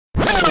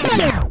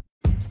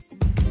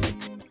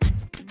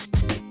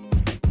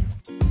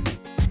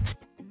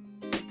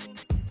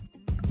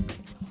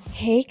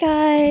Hey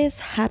guys,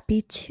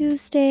 happy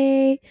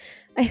Tuesday.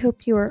 I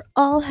hope you are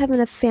all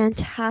having a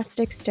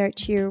fantastic start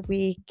to your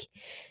week.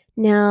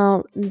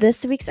 Now,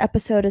 this week's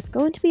episode is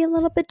going to be a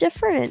little bit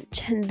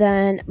different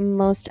than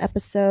most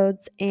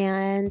episodes,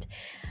 and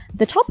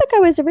the topic I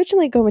was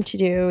originally going to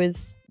do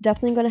is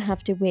definitely going to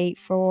have to wait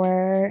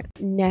for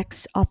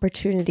next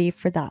opportunity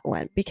for that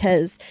one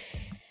because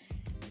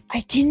I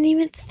didn't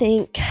even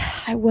think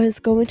I was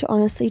going to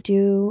honestly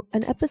do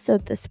an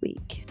episode this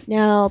week.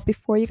 Now,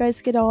 before you guys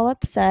get all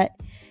upset,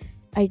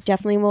 I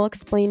definitely will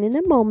explain in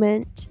a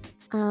moment.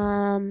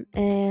 And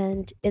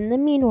in the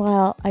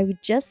meanwhile, I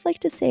would just like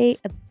to say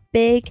a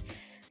big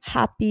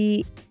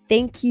happy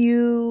thank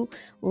you,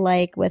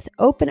 like with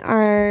open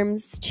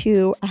arms,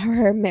 to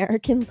our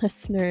American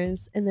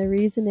listeners. And the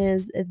reason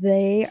is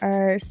they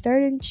are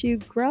starting to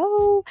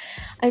grow.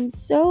 I'm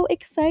so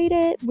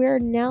excited. We're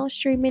now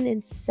streaming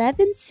in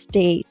 7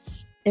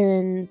 states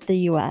in the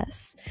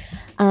US.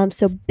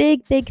 So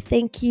big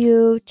thank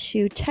you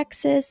to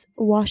Texas,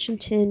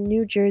 Washington,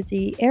 New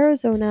Jersey,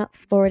 Arizona,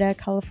 Florida,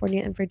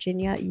 California, and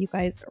Virginia. You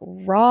guys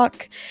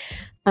rock.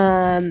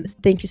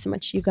 Thank you so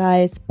much, you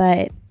guys.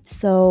 But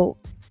so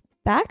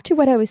back to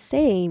what I was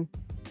saying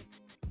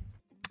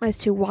as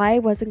to why I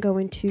wasn't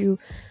going to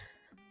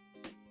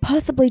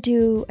possibly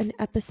do an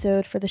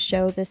episode for the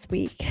show this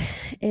week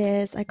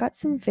is I got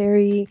some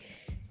very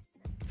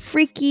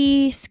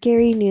freaky,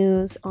 scary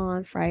news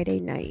on Friday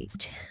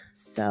night.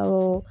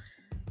 So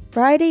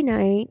Friday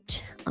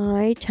night,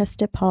 I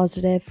tested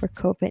positive for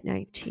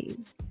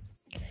COVID-19.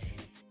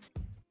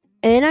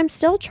 And I'm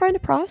still trying to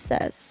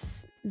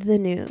process the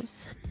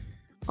news.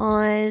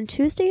 On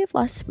Tuesday of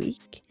last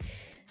week,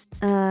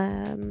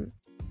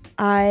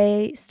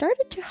 I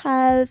started to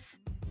have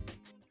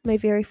my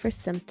very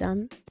first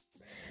symptom,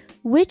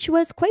 which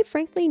was quite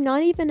frankly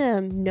not even a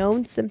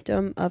known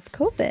symptom of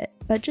COVID,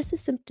 but just a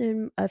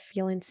symptom of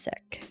feeling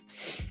sick.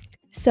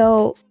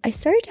 So I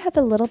started to have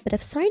a little bit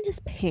of sinus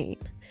pain.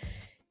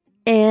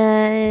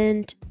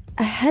 And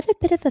I had a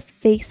bit of a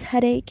face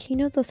headache. You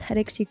know those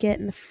headaches you get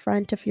in the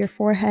front of your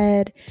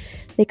forehead?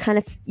 You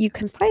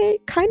can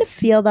kind of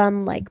feel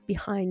them like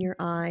behind your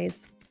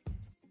eyes.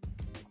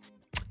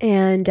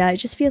 And it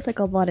just feels like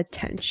a lot of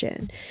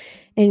tension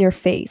in your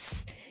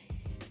face.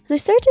 And I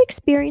started to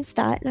experience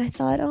that, and I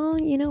thought, oh,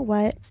 you know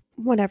what?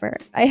 Whatever.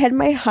 I had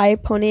my high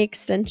pony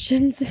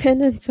extensions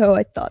in, and so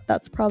I thought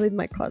that's probably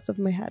my cause of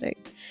my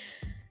headache.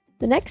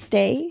 The next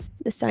day,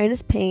 the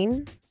sinus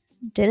pain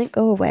didn't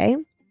go away,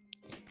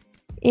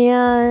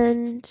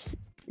 and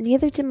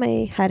neither did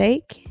my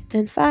headache.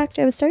 In fact,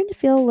 I was starting to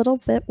feel a little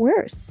bit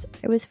worse.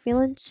 I was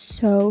feeling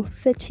so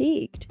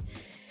fatigued.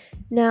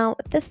 Now,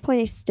 at this point,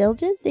 I still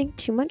didn't think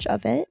too much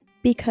of it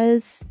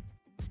because,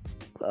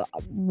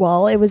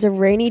 well, it was a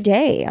rainy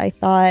day. I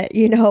thought,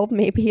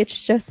 maybe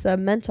it's just a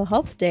mental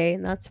health day,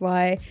 and that's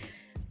why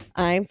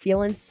I'm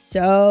feeling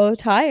so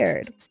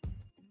tired.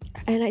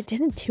 And I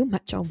didn't do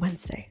much on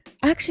Wednesday.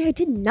 Actually, I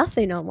did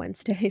nothing on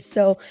Wednesday.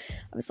 So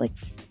I was like,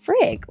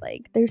 frig,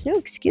 like, there's no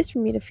excuse for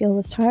me to feel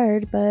this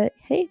tired. But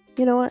hey,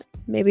 you know what?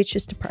 Maybe it's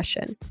just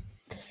depression.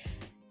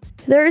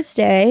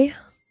 Thursday,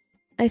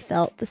 I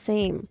felt the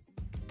same.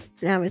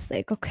 And I was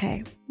like,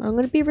 okay, I'm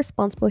going to be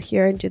responsible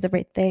here and do the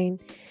right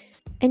thing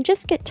and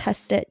just get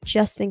tested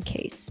just in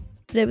case.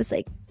 But it was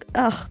like,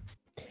 ugh,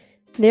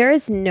 there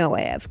is no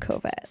way I have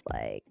COVID.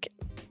 Like,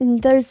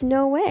 there's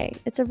no way.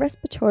 It's a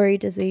respiratory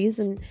disease,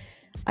 and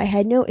I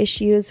had no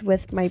issues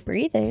with my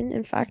breathing.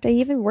 In fact, I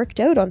even worked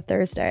out on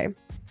Thursday.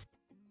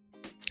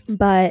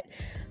 But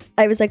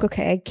I was like,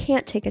 okay, I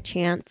can't take a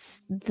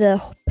chance.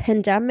 The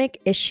pandemic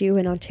issue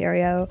in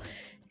Ontario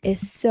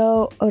is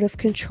so out of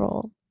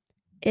control.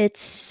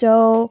 It's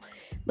so,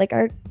 like,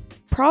 our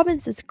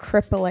province is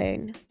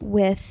crippling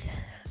with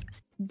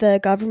the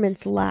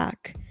government's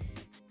lack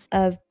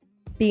of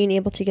being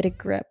able to get a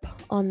grip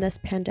on this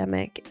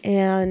pandemic.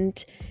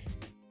 And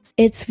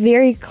it's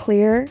very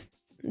clear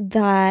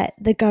that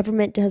the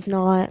government does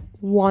not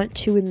want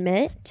to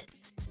admit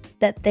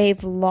that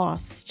they've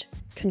lost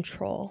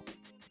control.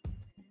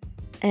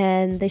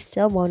 And they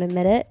still won't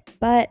admit it,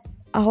 but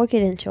I'll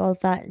get into all of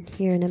that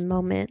here in a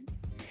moment.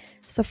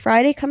 So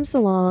Friday comes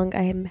along.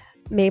 I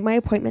made my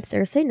appointment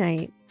Thursday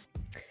night,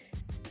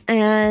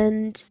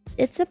 and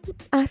it's an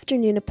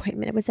afternoon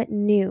appointment. It was at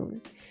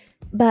noon.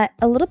 But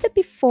a little bit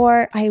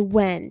before I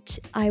went,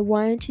 I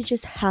wanted to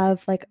just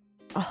have like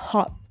a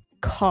hot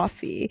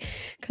coffee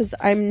because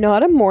I'm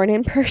not a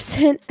morning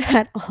person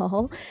at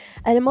all,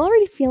 and I'm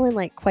already feeling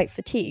like quite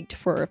fatigued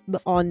for the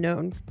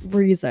unknown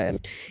reason.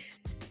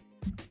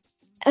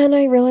 And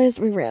I realized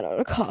we ran out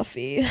of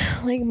coffee.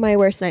 Like, my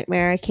worst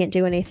nightmare. I can't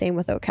do anything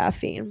without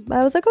caffeine. But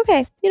I was like,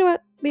 okay, you know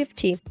what? We have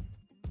tea.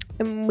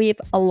 And we have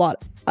a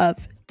lot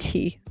of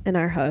tea in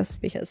our house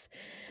because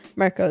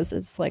Marcos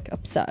is like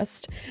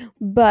obsessed.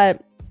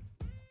 But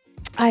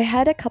I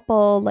had a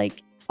couple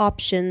like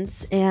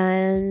options,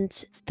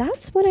 and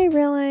that's when I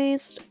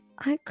realized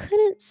I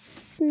couldn't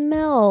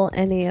smell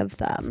any of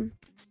them.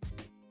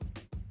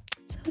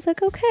 I was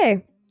like,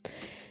 okay,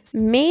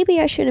 maybe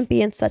I shouldn't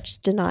be in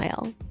such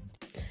denial.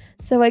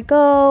 So I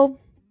go.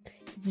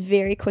 It's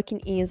very quick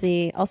and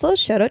easy. Also,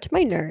 shout out to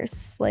my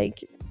nurse.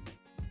 Like,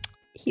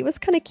 he was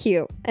kind of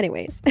cute.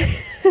 Anyways.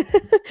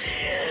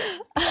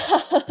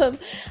 I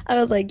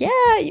was like,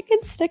 yeah, you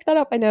can stick that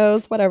up my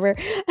nose, whatever.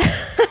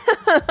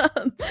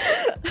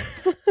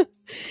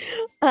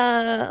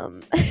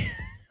 um,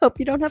 hope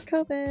you don't have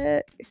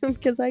COVID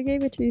because I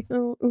gave it to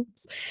you.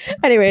 Oops.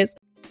 Anyways,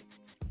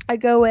 I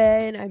go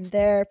in, I'm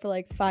there for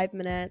like 5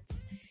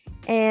 minutes,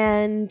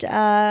 and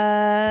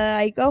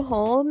I go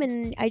home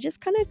and I just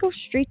kind of go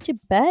straight to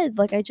bed.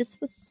 Like, I just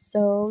was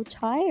so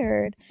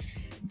tired,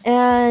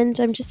 and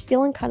I'm just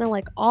feeling kind of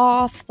like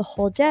off the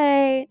whole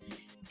day.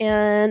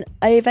 And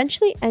I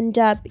eventually end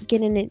up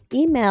getting an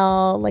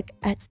email like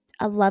at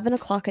 11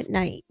 o'clock at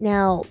night.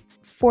 Now,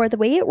 for the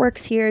way it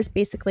works here is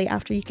basically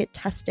after you get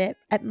tested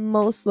at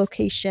most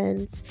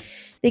locations,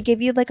 they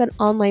give you like an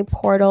online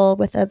portal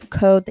with a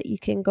code that you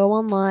can go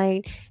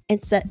online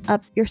and set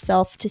up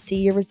yourself to see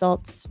your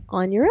results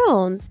on your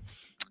own.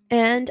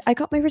 And I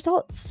got my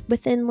results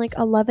within like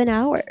 11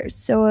 hours.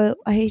 So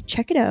I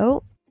check it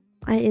out.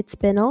 It's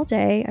been all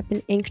day. I've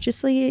been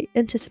anxiously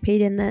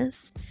anticipating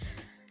this.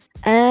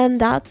 And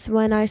that's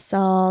when I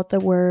saw the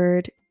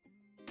word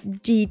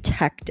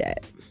detected.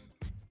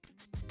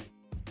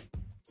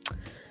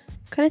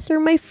 Kind of threw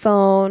my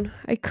phone.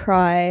 I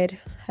cried,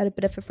 had a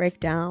bit of a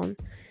breakdown.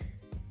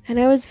 And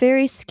I was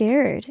very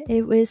scared.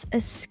 It was a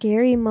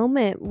scary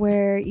moment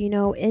where,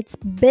 it's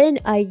been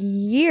a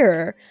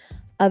year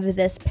of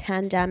this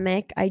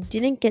pandemic. I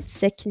didn't get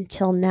sick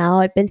until now.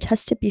 I've been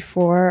tested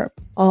before.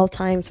 All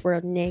times were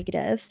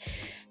negative.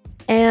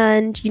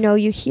 And,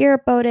 you hear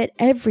about it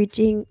every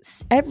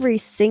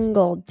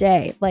single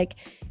day. Like,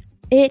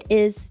 it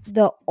is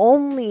the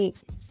only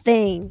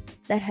thing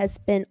that has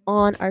been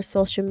on our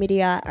social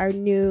media, our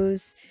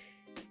news,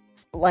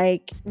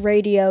 like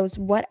radios,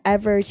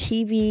 whatever,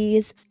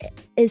 TVs,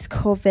 is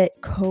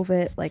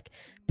COVID, like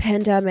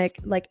pandemic.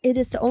 Like, it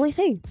is the only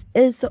thing.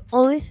 It is the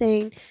only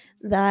thing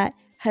that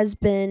has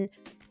been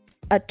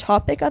a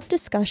topic of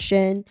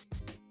discussion,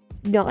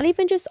 not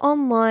even just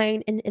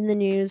online and in the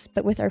news,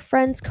 but with our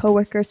friends,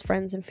 coworkers,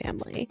 friends, and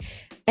family.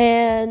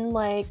 And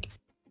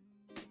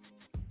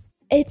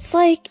it's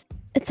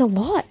a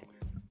lot.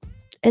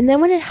 And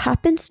then when it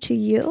happens to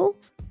you,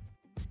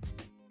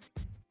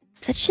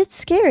 that shit's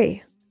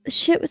scary. The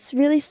shit was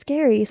really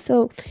scary.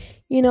 So,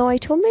 I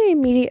told my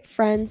immediate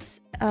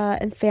friends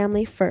and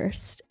family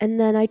first, and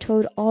then I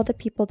told all the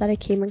people that I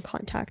came in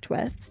contact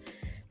with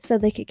so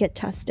they could get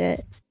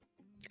tested.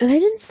 And I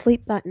didn't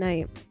sleep that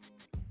night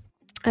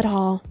at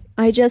all.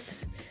 I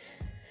just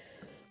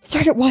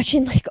started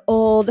watching like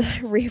old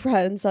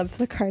reruns of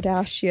the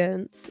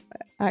Kardashians,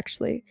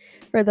 actually,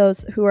 for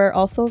those who are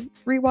also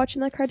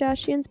rewatching the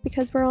Kardashians,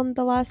 because we're on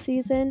the last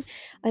season.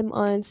 I'm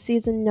on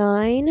season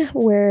 9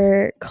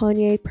 where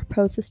Kanye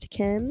proposes to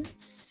Kim.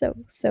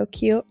 So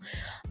cute.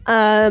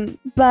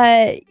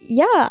 But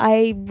yeah,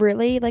 I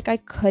really I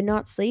could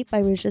not sleep.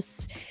 I was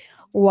just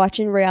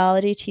watching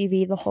reality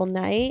TV the whole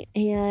night,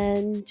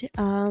 and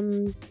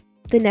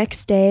the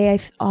next day I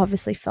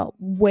obviously felt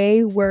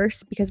way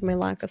worse because of my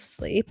lack of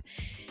sleep.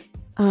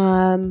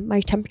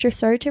 My temperature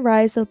started to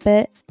rise a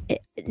bit.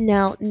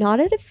 Now, not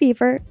at a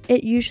fever.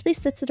 It usually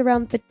sits at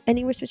around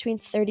anywhere between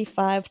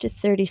 35 to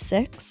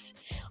 36.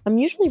 I'm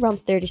usually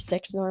around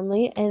 36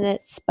 normally, and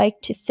it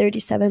spiked to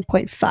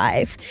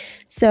 37.5.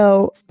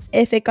 So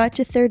if it got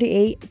to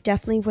 38, it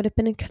definitely would have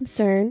been a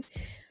concern,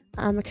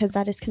 because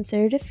that is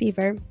considered a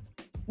fever.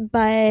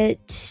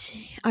 But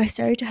I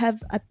started to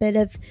have a bit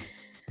of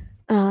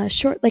I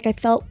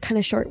felt kind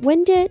of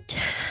short-winded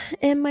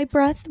in my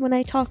breath when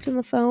I talked on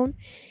the phone.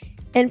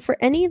 And for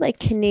any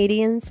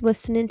Canadians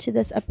listening to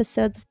this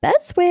episode, the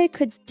best way I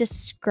could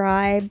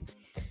describe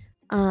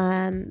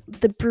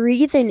the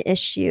breathing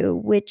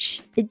issue,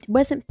 which it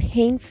wasn't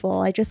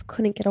painful, I just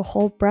couldn't get a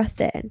whole breath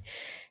in.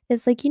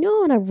 It's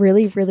on a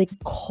really, really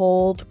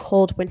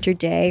cold winter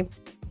day,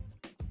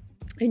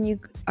 and you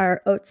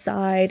are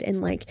outside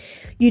and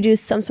you do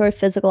some sort of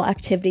physical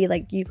activity,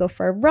 like you go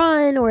for a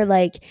run, or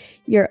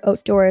you're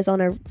outdoors on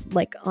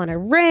a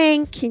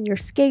rink and you're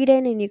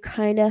skating, and you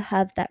kind of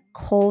have that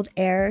cold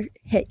air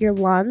hit your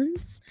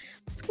lungs.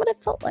 That's what it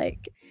felt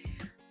like.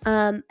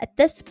 At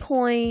this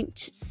point,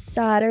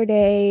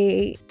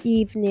 Saturday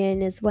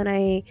evening is when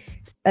I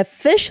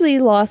officially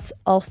lost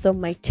also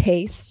my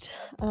taste.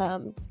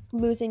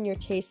 Losing your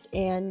taste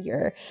and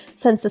your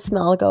sense of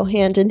smell go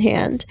hand in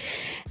hand.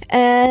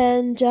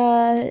 And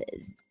that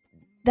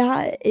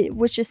it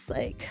was just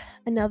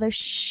another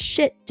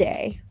shit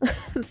day.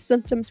 The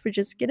symptoms were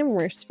just getting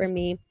worse for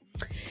me.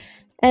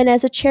 And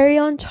as a cherry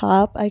on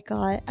top, I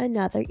got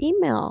another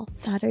email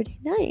Saturday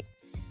night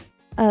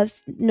of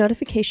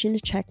notification to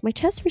check my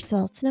test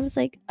results. And I was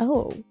like,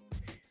 oh,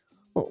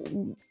 well,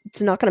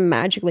 it's not going to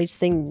magically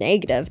say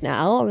negative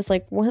now. I was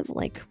like, what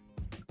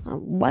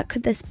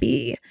could this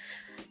be?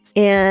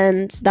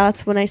 And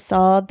that's when I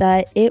saw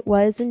that it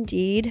was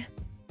indeed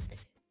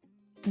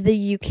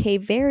the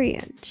UK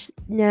variant.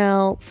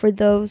 Now, for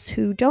those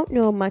who don't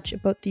know much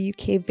about the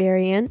UK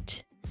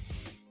variant,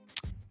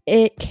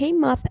 it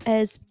came up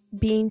as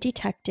being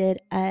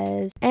detected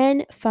as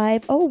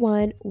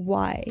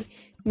N501Y,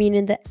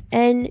 meaning the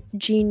N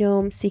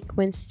genome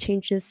sequence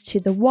changes to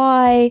the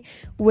Y,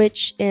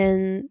 which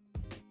in,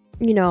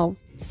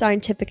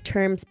 scientific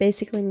terms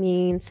basically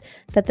means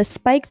that the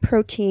spike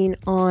protein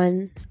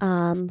on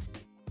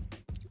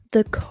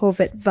the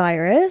COVID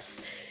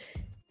virus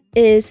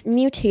is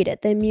mutated.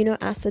 The amino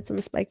acids on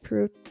the spike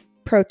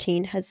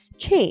protein has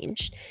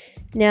changed.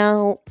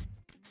 Now,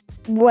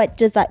 what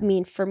does that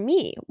mean for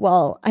me?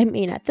 Well, I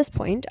mean, at this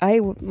point,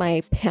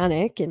 my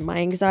panic and my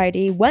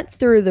anxiety went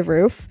through the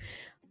roof.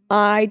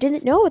 I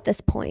didn't know at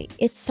this point.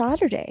 It's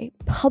Saturday.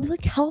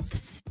 Public health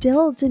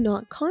still did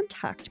not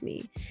contact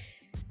me.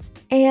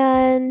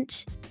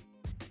 And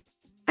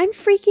I'm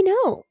freaking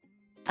out.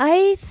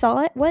 I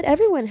thought what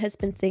everyone has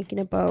been thinking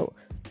about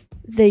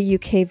the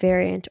UK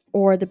variant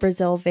or the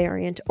Brazil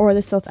variant or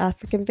the South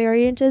African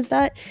variant is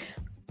that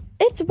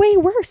it's way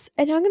worse.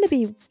 And I'm going to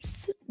be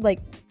like,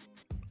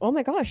 oh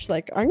my gosh,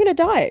 like I'm going to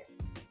die.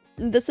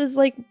 This is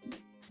like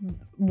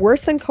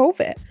worse than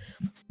COVID.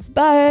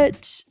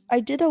 But I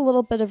did a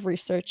little bit of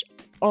research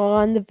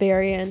on the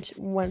variant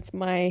once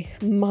my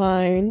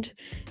mind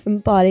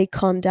and body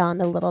calmed down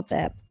a little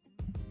bit.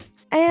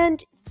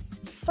 And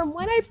from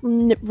what I've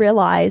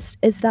realized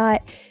is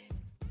that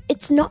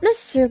it's not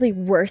necessarily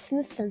worse in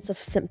the sense of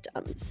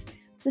symptoms.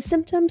 The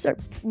symptoms are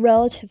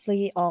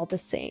relatively all the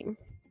same.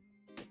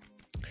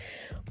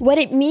 What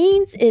it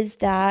means is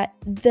that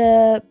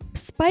the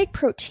spike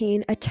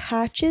protein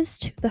attaches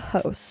to the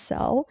host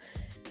cell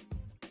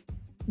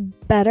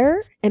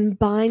better and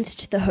binds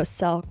to the host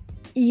cell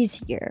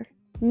easier.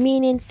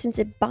 Meaning, since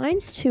it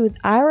binds to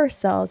our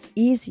cells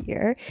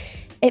easier,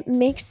 it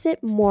makes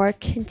it more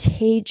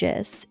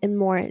contagious and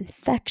more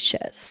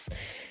infectious.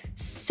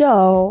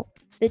 So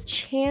the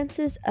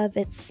chances of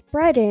it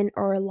spreading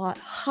are a lot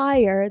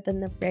higher than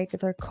the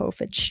regular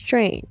COVID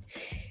strain.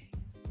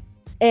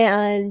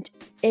 And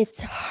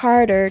it's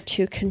harder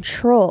to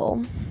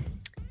control.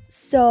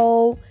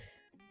 So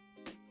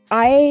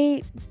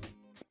I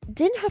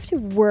didn't have to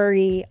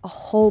worry a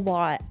whole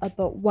lot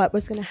about what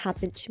was going to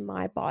happen to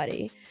my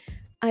body.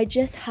 I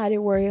just had to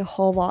worry a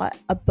whole lot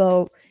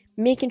about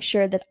making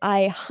sure that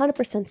I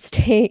 100%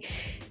 stay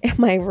in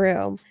my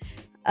room.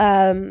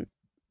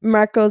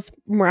 Marcos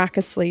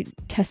miraculously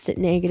tested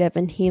negative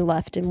and he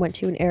left and went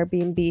to an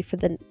Airbnb for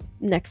the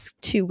next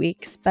 2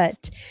 weeks.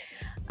 But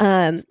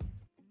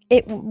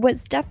it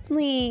was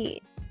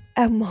definitely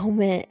a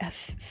moment of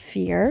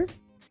fear.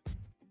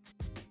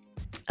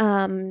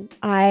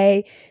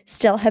 I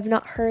still have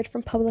not heard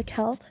from public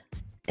health.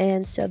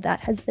 And so that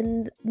has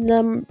been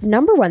the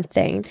number one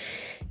thing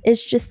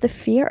is just the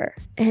fear.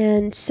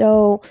 And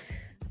so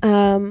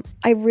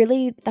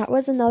that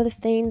was another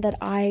thing that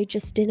I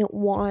just didn't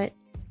want.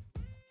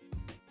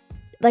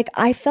 Like,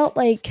 I felt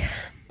like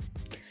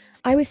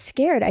I was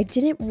scared. I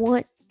didn't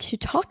want to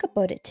talk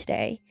about it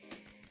today.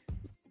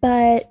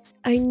 But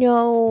I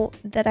know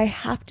that I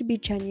have to be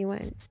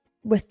genuine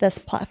with this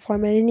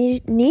platform and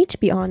I need to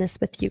be honest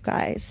with you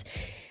guys.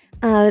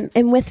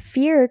 And with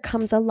fear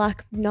comes a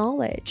lack of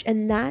knowledge.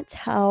 And that's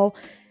how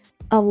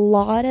a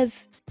lot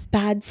of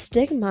bad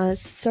stigmas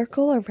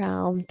circle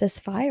around this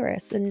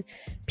virus and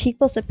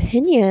people's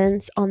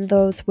opinions on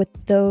those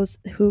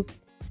who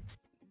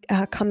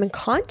come in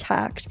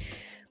contact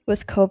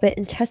with COVID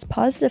and test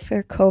positive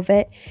for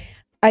COVID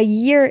a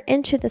year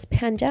into this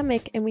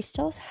pandemic, and we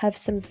still have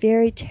some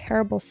very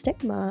terrible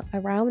stigma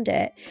around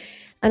it.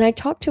 And I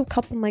talked to a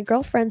couple of my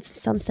girlfriends, and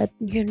some said,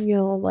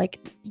 like,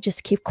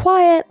 just keep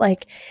quiet,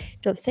 like,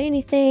 don't say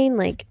anything,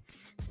 like,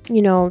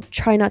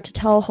 try not to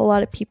tell a whole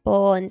lot of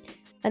people. And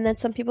then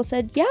some people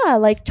said, yeah,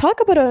 like, talk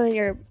about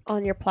it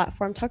on your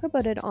platform, talk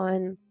about it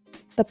on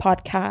the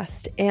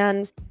podcast.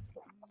 And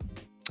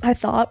I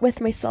thought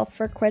with myself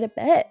for quite a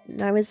bit,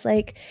 and I was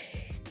like,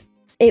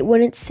 it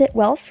wouldn't sit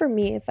well for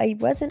me if I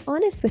wasn't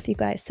honest with you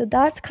guys. So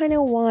that's kind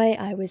of why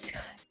I was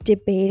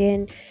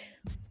debating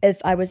if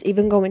I was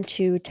even going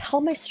to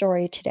tell my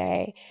story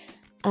today,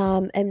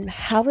 and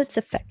how it's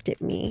affected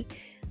me.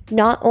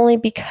 Not only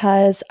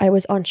because I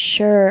was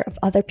unsure of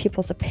other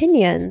people's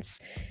opinions,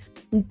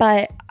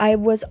 but I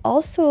was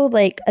also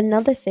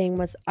another thing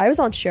was I was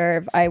unsure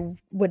if I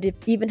would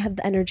even have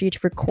the energy to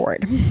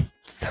record.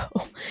 So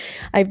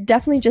I've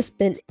definitely just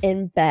been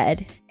in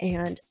bed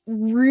and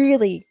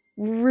really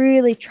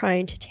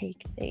trying to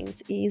take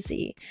things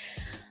easy.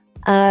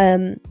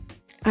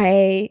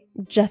 I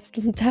just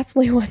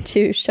definitely want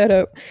to shout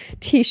out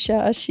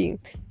Tisha. She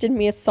did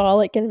me a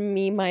solid getting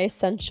me my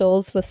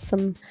essentials with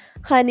some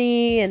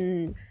honey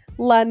and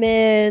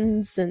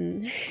lemons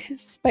and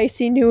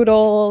spicy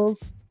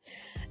noodles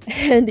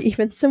and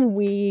even some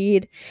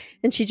weed.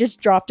 And she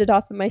just dropped it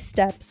off at my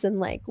steps and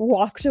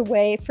walked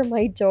away from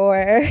my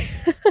door.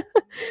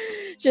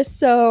 Just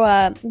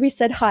so we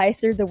said hi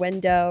through the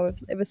window.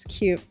 It was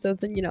cute. So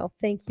then,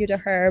 thank you to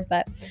her.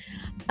 But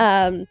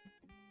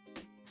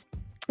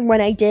when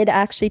I did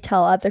actually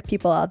tell other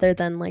people other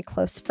than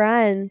close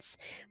friends,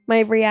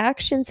 my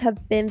reactions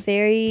have been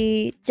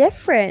very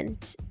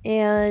different.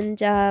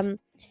 And,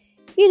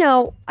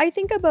 I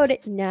think about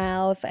it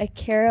now. If I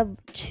care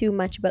too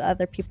much about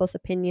other people's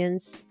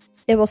opinions,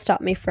 it will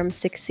stop me from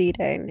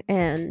succeeding.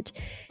 And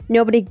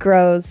nobody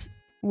grows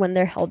when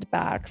they're held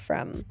back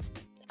from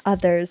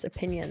others'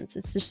 opinions.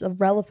 It's just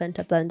irrelevant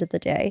at the end of the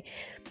day.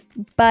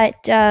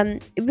 But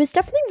it was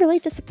definitely really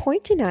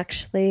disappointing,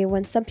 actually,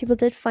 when some people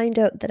did find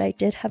out that I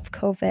did have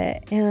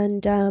COVID.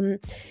 And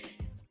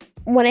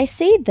when I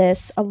say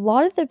this, a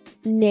lot of the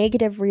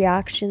negative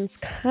reactions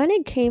kind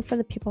of came from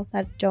the people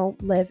that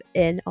don't live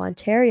in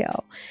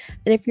Ontario.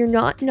 And if you're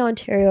not in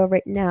Ontario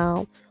right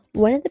now,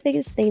 one of the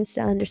biggest things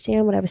to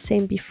understand what I was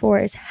saying before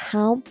is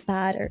how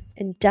bad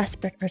and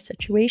desperate our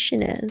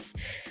situation is.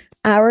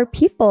 Our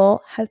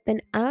people have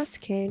been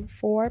asking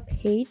for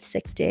paid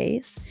sick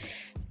days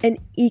and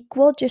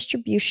equal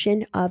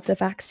distribution of the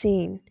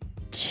vaccine.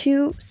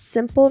 Two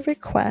simple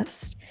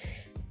requests,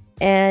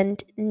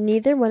 and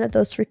neither one of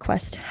those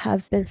requests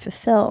have been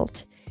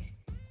fulfilled.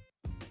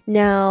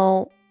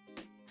 Now,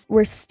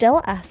 we're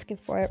still asking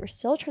for it. We're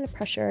still trying to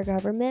pressure our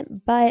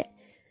government, but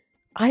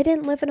I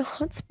didn't live in a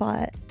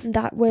hotspot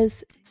that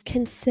was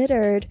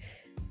considered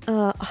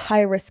a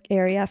high-risk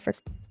area for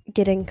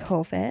getting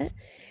COVID.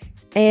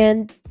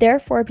 And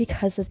therefore,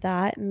 because of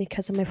that, and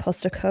because of my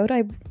postal code,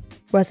 I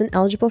wasn't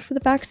eligible for the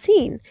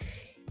vaccine.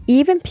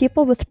 Even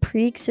people with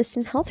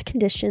pre-existing health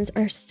conditions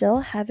are still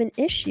having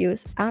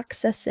issues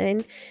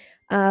accessing,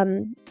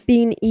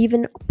 being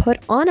even put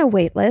on a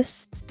wait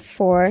list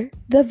for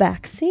the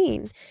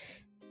vaccine.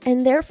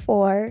 And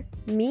therefore,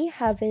 me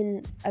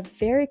having a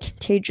very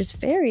contagious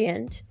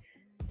variant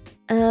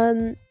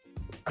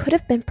could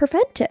have been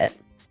prevented.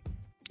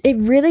 It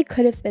really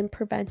could have been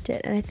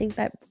prevented. And I think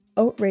that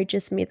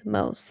outrages me the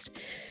most.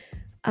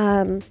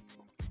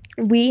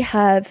 We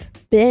have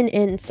been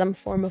in some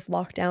form of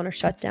lockdown or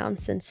shutdown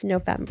since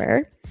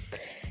November.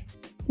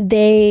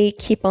 They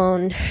keep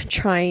on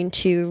trying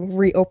to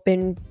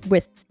reopen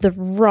with the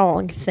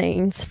wrong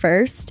things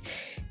first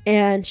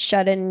and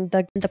shutting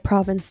the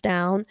province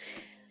down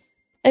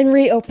and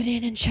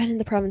reopening and shutting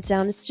the province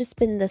down. It's just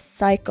been this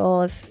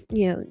cycle of,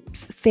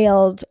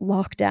 failed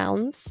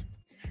lockdowns.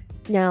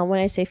 Now, when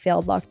I say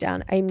failed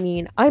lockdown, I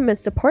mean I'm in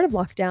support of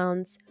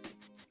lockdowns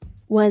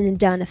when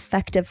done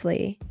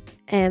effectively,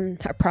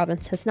 and our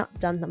province has not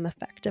done them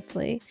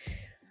effectively.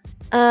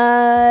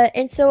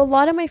 And so a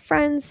lot of my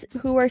friends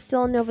who are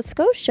still in Nova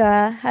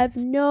Scotia have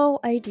no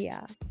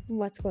idea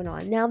what's going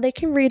on. Now, they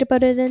can read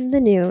about it in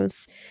the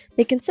news,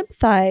 they can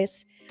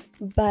sympathize,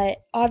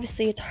 but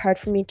obviously it's hard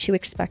for me to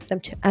expect them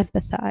to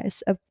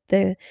empathize of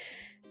the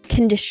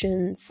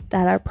conditions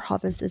that our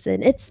province is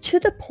in. It's to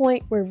the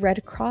point where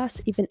Red Cross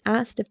even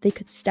asked if they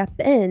could step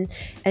in,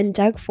 and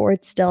Doug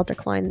Ford still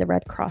declined the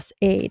Red Cross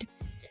aid.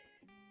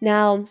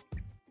 Now,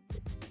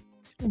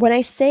 when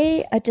I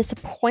say a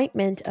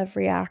disappointment of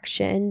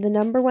reaction, the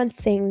number one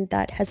thing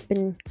that has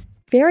been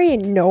very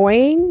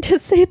annoying, to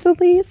say the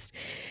least,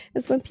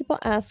 is when people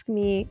ask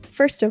me,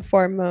 first and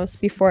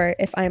foremost, before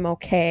if I'm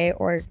okay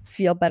or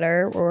feel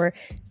better or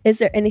is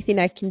there anything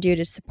I can do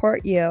to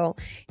support you,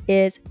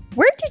 is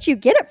where did you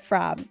get it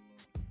from?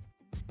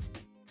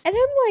 And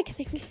I'm like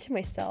thinking to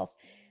myself,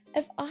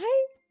 if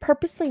I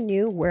purposely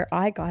knew where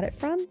I got it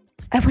from,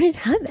 I wouldn't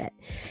have it.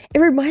 It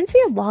reminds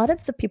me a lot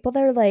of the people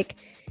that are like,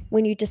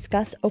 when you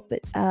discuss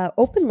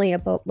openly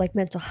about like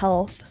mental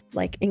health,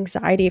 like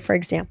anxiety, for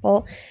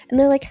example, and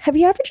they're like, have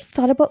you ever just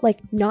thought about like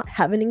not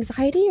having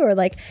anxiety? Or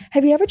like,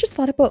 have you ever just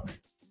thought about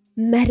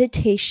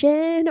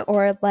meditation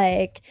or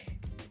like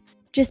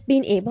just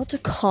being able to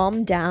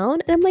calm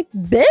down? And I'm like,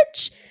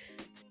 bitch,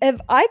 if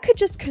I could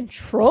just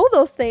control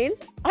those things,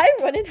 I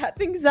wouldn't have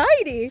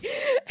anxiety.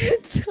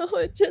 And so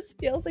it just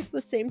feels like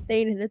the same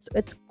thing. And it's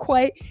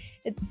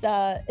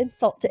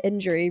insult to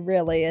injury,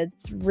 really.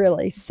 It's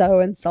really so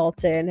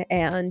insulting.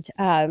 And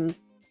I'm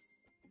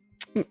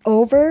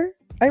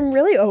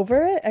really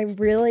over it.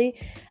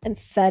 I'm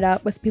fed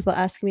up with people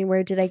asking me,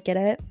 where did I get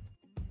it?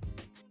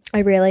 I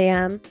really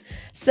am.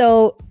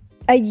 So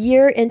a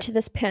year into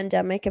this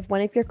pandemic, if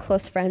one of your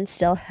close friends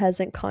still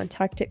hasn't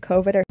contacted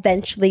COVID, or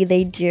eventually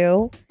they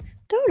do,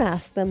 don't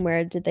ask them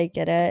where did they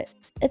get it.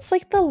 It's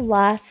like the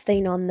last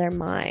thing on their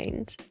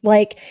mind.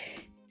 Like,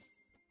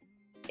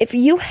 if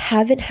you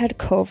haven't had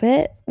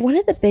COVID, one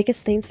of the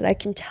biggest things that I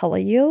can tell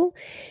you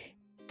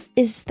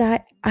is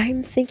that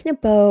I'm thinking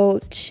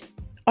about,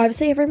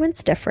 obviously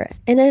everyone's different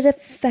and it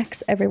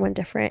affects everyone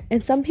different.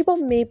 And some people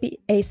may be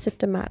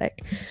asymptomatic,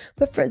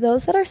 but for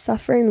those that are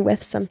suffering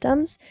with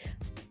symptoms,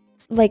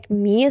 like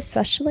me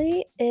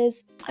especially,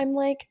 is I'm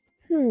like,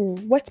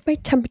 what's my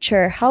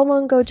temperature? How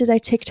long ago did I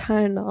take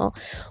Tylenol?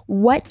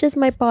 What does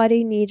my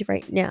body need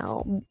right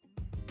now?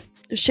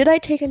 Should I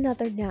take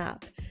another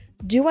nap?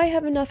 Do I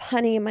have enough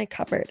honey in my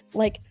cupboard?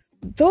 Like,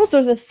 those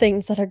are the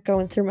things that are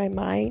going through my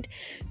mind.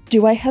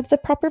 Do I have the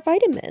proper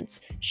vitamins?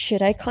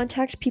 Should I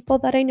contact people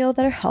that I know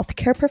that are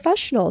healthcare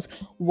professionals?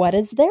 What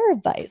is their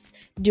advice?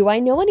 Do I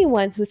know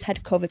anyone who's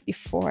had COVID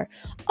before?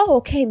 Oh,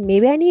 okay,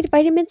 maybe I need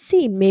vitamin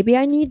C. Maybe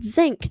I need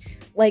zinc.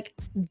 Like,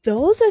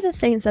 those are the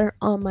things that are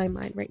on my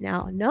mind right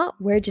now, not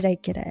where did I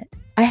get it.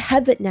 I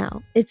have it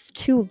now. It's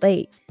too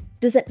late.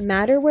 Does it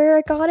matter where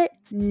I got it?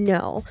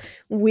 No.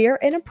 We're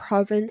in a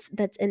province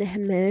that's in a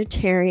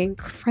humanitarian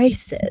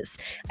crisis.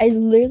 I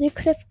literally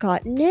could have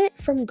gotten it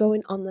from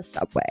going on the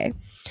subway.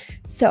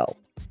 So,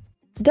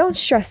 don't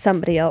stress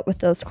somebody out with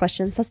those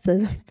questions. That's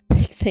the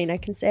big thing I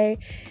can say.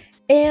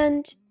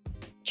 And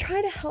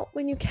try to help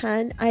when you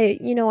can.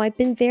 I've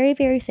been very,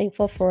 very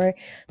thankful for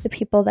the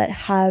people that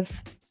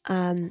have,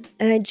 and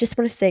I just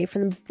want to say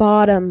from the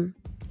bottom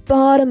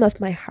of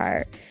my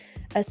heart,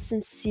 a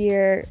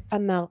sincere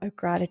amount of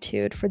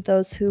gratitude for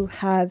those who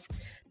have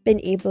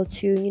been able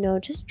to,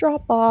 just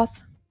drop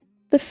off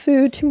the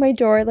food to my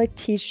door like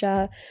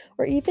Tisha,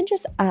 or even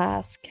just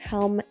ask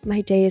how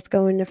my day is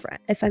going,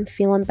 if I'm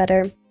feeling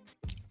better.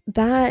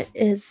 That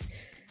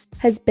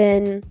has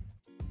been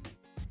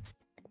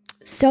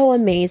so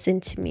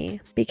amazing to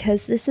me,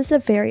 because this is a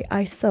very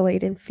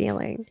isolating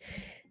feeling.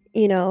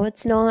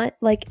 It's not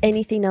like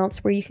anything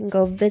else where you can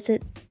go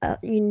visit,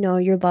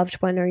 your loved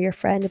one or your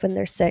friend when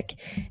they're sick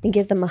and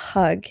give them a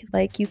hug.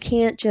 Like, you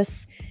can't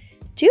just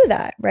do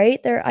that,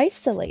 right? They're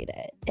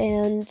isolated,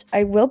 and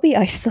I will be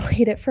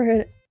isolated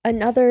for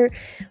another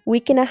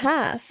week and a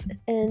half,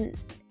 and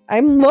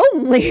I'm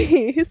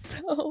lonely.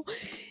 So,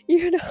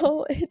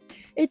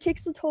 it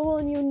takes a toll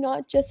on you,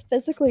 not just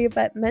physically,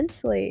 but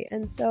mentally.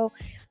 And so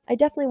I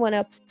definitely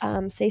want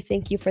to say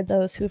thank you for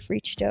those who've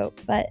reached out.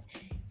 But,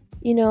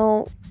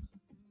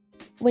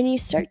 when you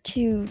start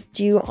to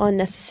do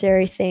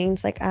unnecessary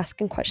things like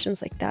asking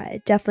questions like that,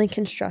 it definitely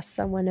can stress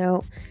someone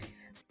out.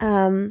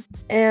 And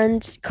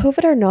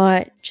COVID or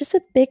not, just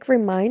a big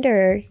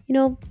reminder,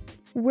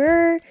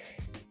 we're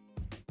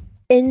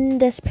in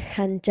this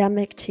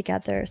pandemic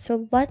together.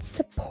 So let's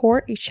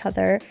support each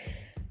other,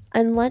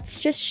 and let's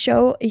just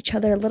show each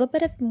other a little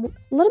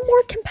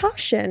more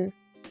compassion.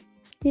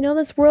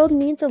 This world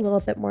needs a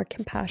little bit more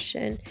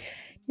compassion.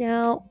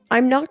 Now,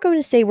 I'm not going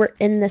to say we're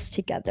in this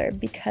together,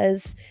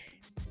 because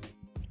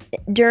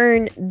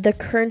during the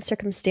current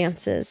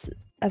circumstances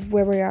of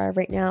where we are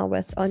right now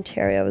with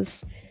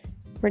Ontario's,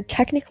 we're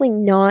technically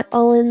not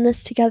all in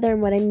this together.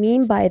 And what I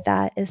mean by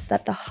that is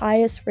that the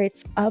highest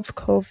rates of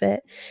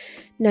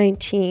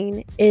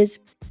COVID-19 is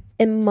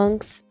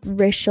amongst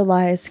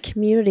racialized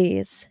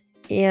communities.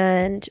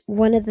 And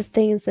one of the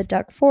things that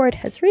Doug Ford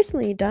has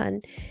recently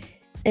done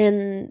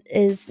and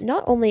is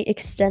not only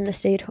extend the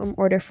stay-at-home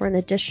order for an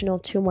additional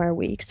 2 more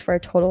weeks for a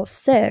total of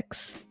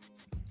 6,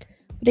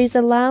 but he's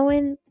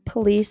allowing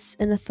police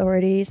and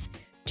authorities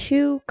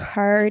to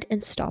card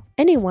and stop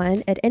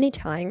anyone at any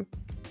time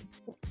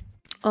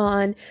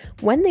on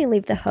when they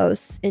leave the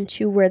house and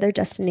to where their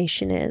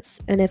destination is.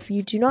 And if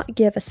you do not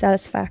give a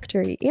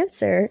satisfactory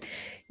answer,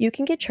 you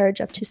can get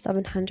charged up to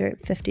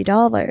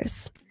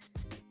 $750.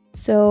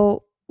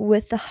 So,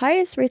 with the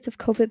highest rates of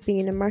COVID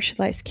being in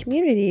marginalized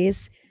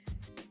communities,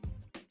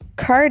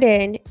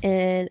 carding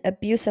and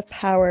abuse of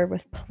power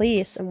with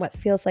police, and what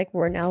feels like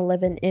we're now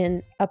living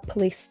in a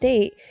police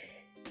state,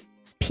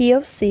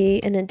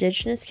 POC and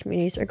Indigenous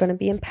communities are going to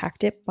be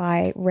impacted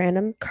by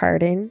random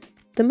carding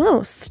the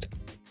most.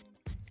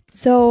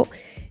 So,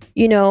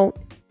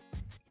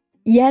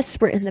 yes,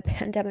 we're in the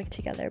pandemic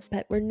together,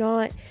 but we're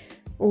not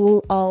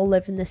all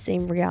living the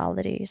same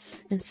realities.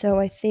 And so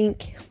I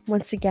think,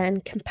 once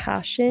again,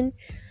 compassion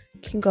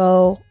can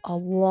go a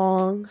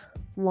long,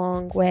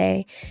 long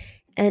way.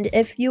 And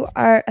if you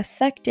are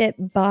affected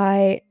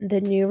by the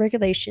new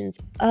regulations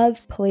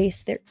of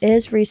police, there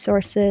is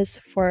resources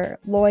for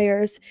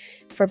lawyers,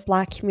 for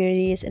Black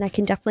communities, and I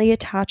can definitely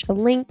attach a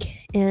link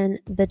in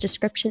the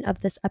description of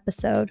this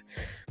episode.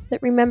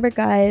 But remember,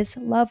 guys,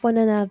 love one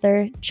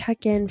another,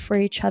 check in for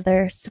each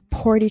other,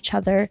 support each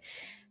other,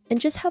 and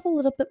just have a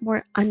little bit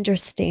more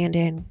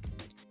understanding.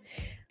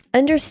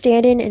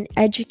 Understanding and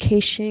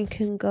education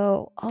can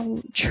go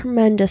a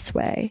tremendous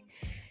way.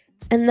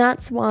 And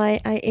that's why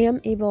I am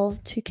able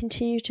to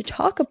continue to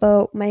talk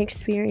about my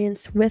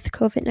experience with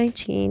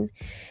COVID-19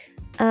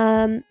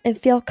 and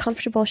feel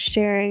comfortable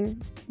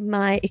sharing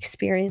my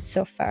experience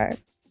so far.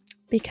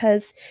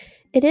 Because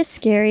it is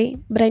scary,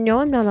 but I know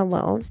I'm not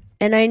alone.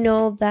 And I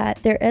know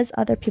that there is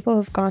other people who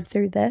have gone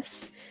through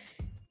this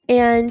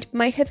and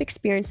might have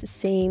experienced the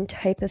same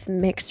type of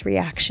mixed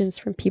reactions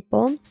from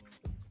people.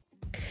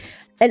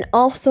 And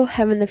also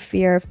having the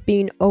fear of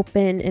being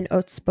open and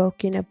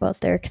outspoken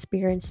about their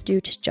experience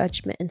due to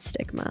judgment and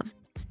stigma.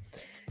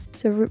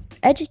 So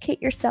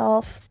educate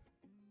yourself.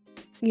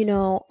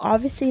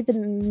 Obviously the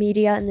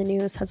media and the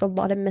news has a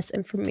lot of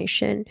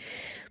misinformation.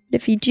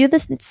 But if you do the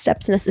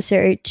steps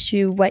necessary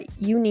to what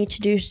you need to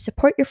do to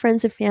support your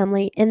friends and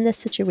family in this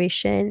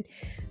situation,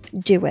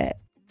 do it.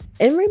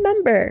 And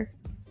remember,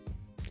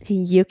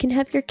 you can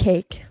have your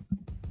cake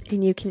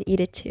and you can eat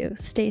it too.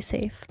 Stay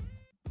safe.